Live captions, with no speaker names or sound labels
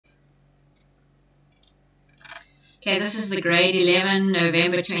Okay, this is the grade 11,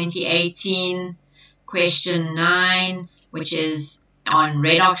 November 2018, question 9, which is on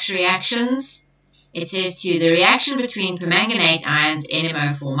redox reactions. It says to you, the reaction between permanganate ions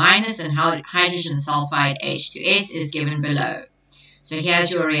NMO4- and hydrogen sulfide H2S is given below. So here's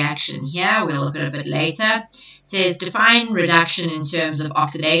your reaction here. We'll look at it a bit later. It says define reduction in terms of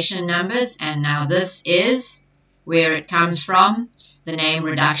oxidation numbers. And now this is where it comes from, the name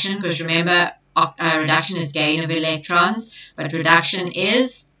reduction, because remember, reduction is gain of electrons, but reduction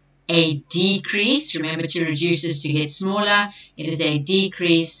is a decrease. Remember, to reduce is to get smaller. It is a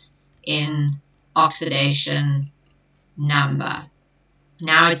decrease in oxidation number.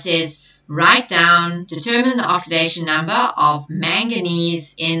 Now it says write down, determine the oxidation number of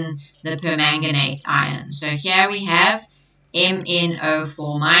manganese in the permanganate ion. So here we have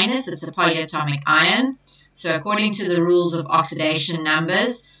MnO4-, it's a polyatomic ion. So according to the rules of oxidation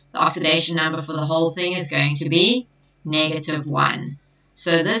numbers, the oxidation number for the whole thing is going to be -1.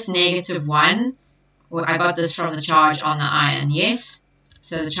 So this -1, well, I got this from the charge on the ion, yes?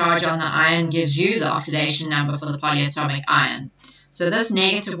 So the charge on the ion gives you the oxidation number for the polyatomic ion. So this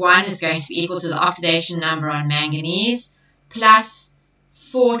 -1 is going to be equal to the oxidation number on manganese plus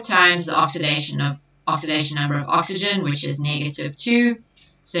 4 times the oxidation number of oxygen, which is -2.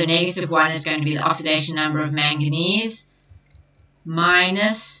 So -1 is going to be the oxidation number of manganese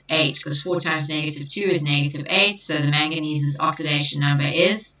minus 8, because 4 times -2 is -8. So the manganese's oxidation number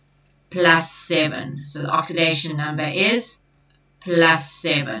is +7. So the oxidation number is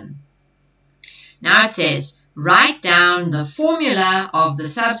 +7. Now it says, write down the formula of the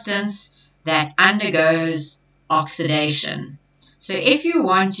substance that undergoes oxidation. So if you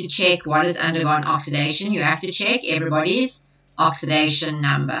want to check what has undergone oxidation, you have to check everybody's oxidation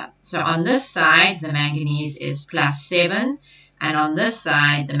number. So on this side, the manganese is +7, and on this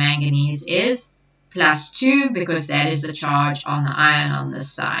side, the manganese is +2, because that is the charge on the ion on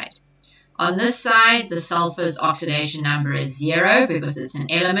this side. On this side, the sulfur's oxidation number is 0 because it's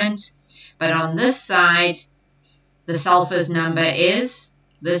an element. But on this side, the sulfur's number is,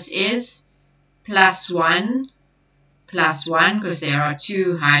 this is +1, because there are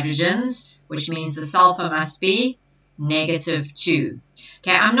 2 hydrogens, which means the sulfur must be -2.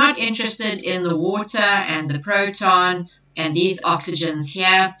 Okay, I'm not interested in the water and the proton and these oxygens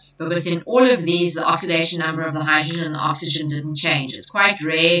here, because in all of these, the oxidation number of the hydrogen and the oxygen didn't change. It's quite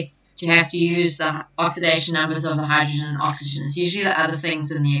rare to have to use the oxidation numbers of the hydrogen and oxygen. It's usually the other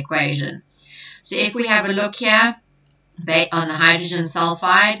things in the equation. So if we have a look here on the hydrogen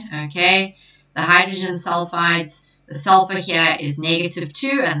sulfide, okay, the hydrogen sulfides, the sulfur here is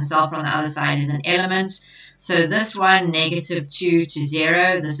 -2, and the sulfur on the other side is an element. So this one, -2 to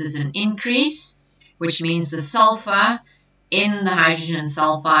 0, this is an increase, which means the sulfur in the hydrogen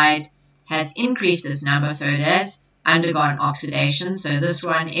sulfide has increased its number, so it has undergone oxidation. So this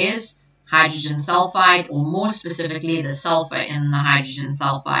one is hydrogen sulfide, or more specifically, the sulfur in the hydrogen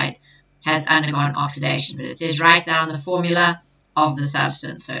sulfide has undergone oxidation. But it says write down the formula of the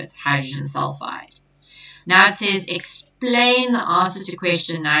substance, so it's hydrogen sulfide. Now it says explain the answer to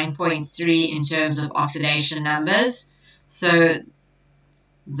question 9.3 in terms of oxidation numbers. So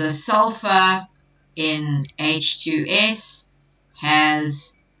the sulfur in H2S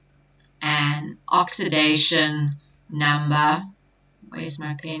has an oxidation number. Where's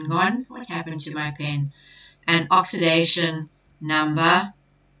my pen gone? What happened to my pen? An oxidation number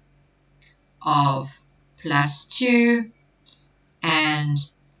of +2, and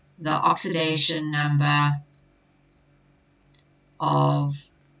the oxidation number of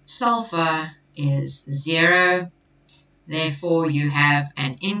sulfur is 0. Therefore, you have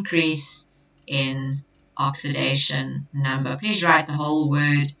an increase in oxidation number. Please write the whole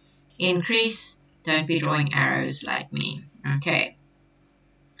word increase. Don't be drawing arrows like me. Okay.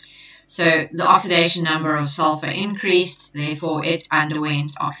 So the oxidation number of sulfur increased. Therefore, it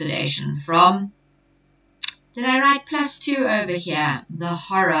underwent oxidation from, did I write +2 over here? The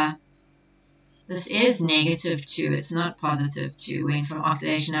horror. This is -2. It's not +2. Went from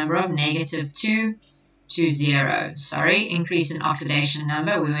oxidation number of -2 to 0. Sorry, increase in oxidation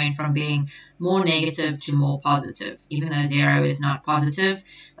number. We went from being more negative to more positive. Even though 0 is not positive,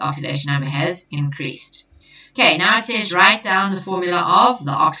 the oxidation number has increased. Okay, now it says write down the formula of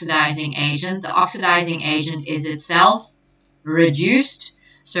the oxidizing agent. The oxidizing agent is itself reduced.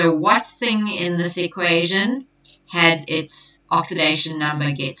 So what thing in this equation had its oxidation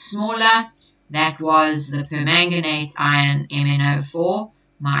number get smaller? That was the permanganate ion MnO4-.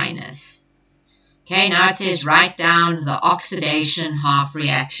 Okay, now it says write down the oxidation half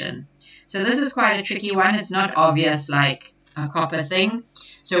reaction. So this is quite a tricky one. It's not obvious like a copper thing.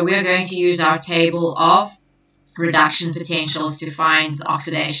 So we're going to use our table of reduction potentials to find the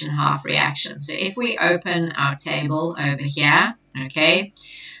oxidation half reaction. So if we open our table over here, okay,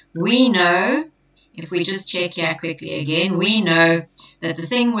 we know, if we just check here quickly again, we know that the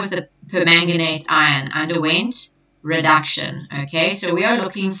thing with the permanganate ion underwent reduction, okay? So we are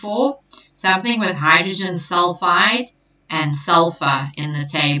looking for something with hydrogen sulfide and sulfur in the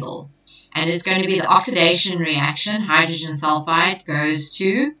table. And it's going to be the oxidation reaction. Hydrogen sulfide goes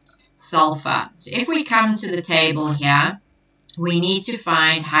to sulfur. So if we come to the table here, we need to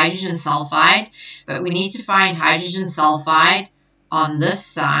find hydrogen sulfide, but we need to find hydrogen sulfide on this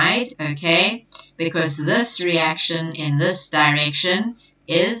side, okay? Because this reaction in this direction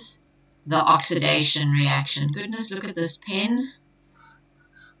is the oxidation reaction. Goodness, look at this pen.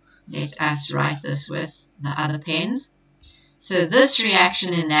 Let us write this with the other pen. So this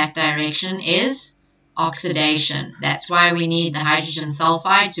reaction in that direction is oxidation. That's why we need the hydrogen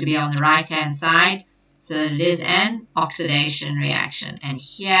sulfide to be on the right-hand side, so that it is an oxidation reaction. And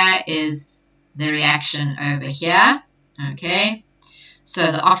here is the reaction over here, okay?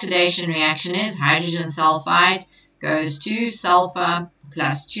 So the oxidation reaction is hydrogen sulfide goes to sulfur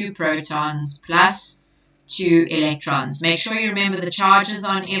plus 2 protons plus 2 electrons. Make sure you remember the charges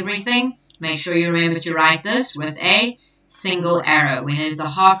on everything. Make sure you remember to write this with a single arrow. When it is a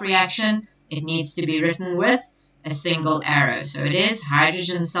half reaction, it needs to be written with a single arrow. So it is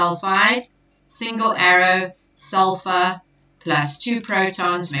hydrogen sulfide, single arrow, sulfur, plus 2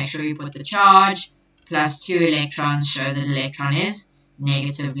 protons, make sure you put the charge, plus 2 electrons, show that electron is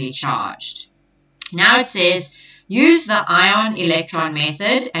negatively charged. Now it says, use the ion-electron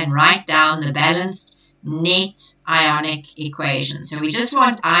method and write down the balanced net ionic equation. So we just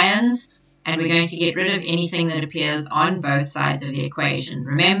want ions, and we're going to get rid of anything that appears on both sides of the equation.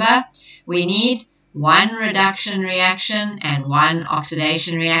 Remember, we need one reduction reaction and one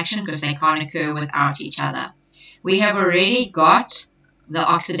oxidation reaction because they can't occur without each other. We have already got the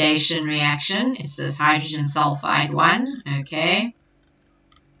oxidation reaction. It's this hydrogen sulfide one, okay?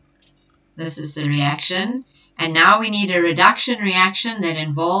 This is the reaction. And now we need a reduction reaction that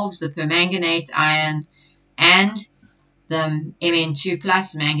involves the permanganate ion and the Mn2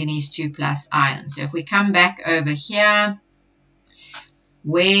 plus, manganese 2 plus ion. So if we come back over here,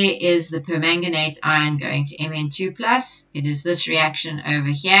 where is the permanganate ion going to Mn2 plus? It is this reaction over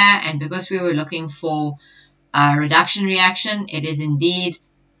here. And because we were looking for a reduction reaction, it is indeed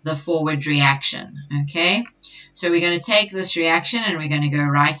the forward reaction. Okay, so we're going to take this reaction and we're going to go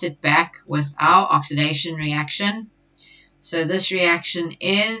write it back with our oxidation reaction. So this reaction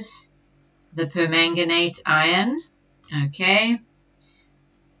is the permanganate ion. Okay,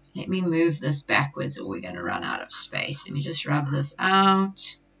 let me move this backwards or we're going to run out of space. Let me just rub this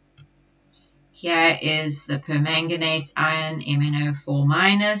out. Here is the permanganate ion, MnO4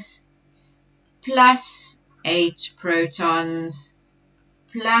 minus, plus 8 protons,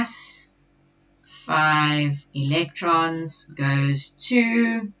 plus 5 electrons goes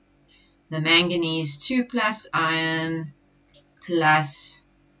to the manganese 2 plus ion, plus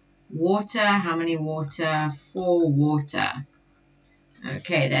water. How many water? 4 water.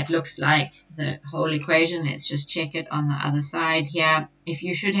 Okay, that looks like the whole equation. Let's just check it on the other side here. If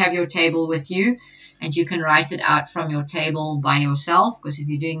you should have your table with you, and you can write it out from your table by yourself, because if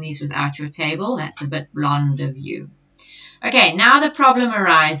you're doing these without your table, that's a bit blonde of you. Okay, now the problem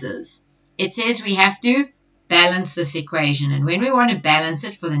arises. It says we have to balance this equation, and when we want to balance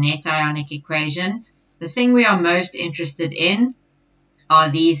it for the net ionic equation, the thing we are most interested in are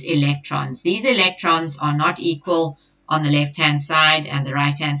these electrons. These electrons are not equal on the left-hand side and the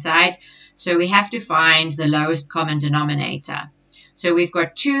right-hand side, so we have to find the lowest common denominator. So we've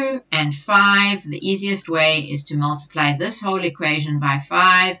got 2 and 5. The easiest way is to multiply this whole equation by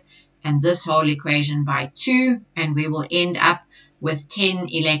 5 and this whole equation by 2, and we will end up with 10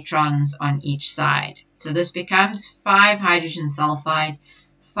 electrons on each side. So this becomes 5 hydrogen sulfide,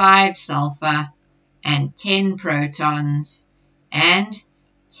 5 sulfur, and 10 protons, and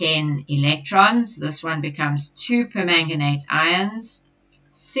 10 electrons. This one becomes 2 permanganate ions,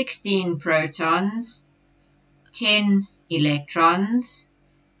 16 protons, 10 electrons,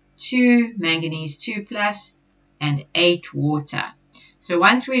 2 manganese 2 plus, and 8 water. So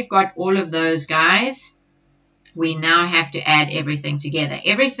once we've got all of those guys, we now have to add everything together.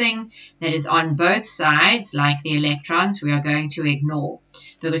 Everything that is on both sides, like the electrons, we are going to ignore,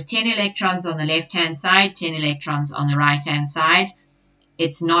 because 10 electrons on the left-hand side, 10 electrons on the right-hand side,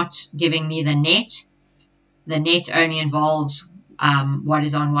 it's not giving me the net. The net only involves what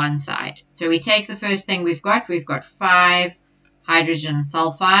is on one side. So we take the first thing we've got. We've got 5 hydrogen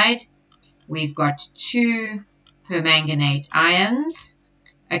sulfide. We've got 2 permanganate ions.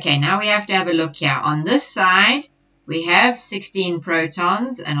 Okay, now we have to have a look here. On this side, we have 16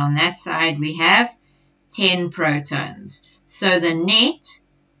 protons, and on that side, we have 10 protons. So the net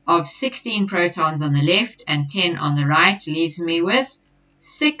of 16 protons on the left and 10 on the right leaves me with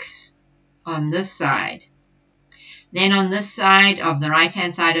 6 on this side. Then on this side of the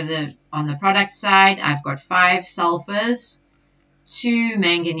right-hand side on the product side, I've got 5 sulfurs, 2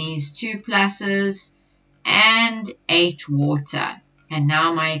 manganese 2 pluses, and 8 water. And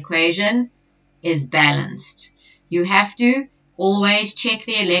now my equation is balanced. You have to always check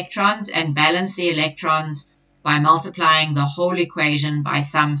the electrons and balance the electrons by multiplying the whole equation by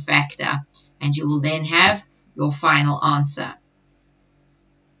some factor, and you will then have your final answer.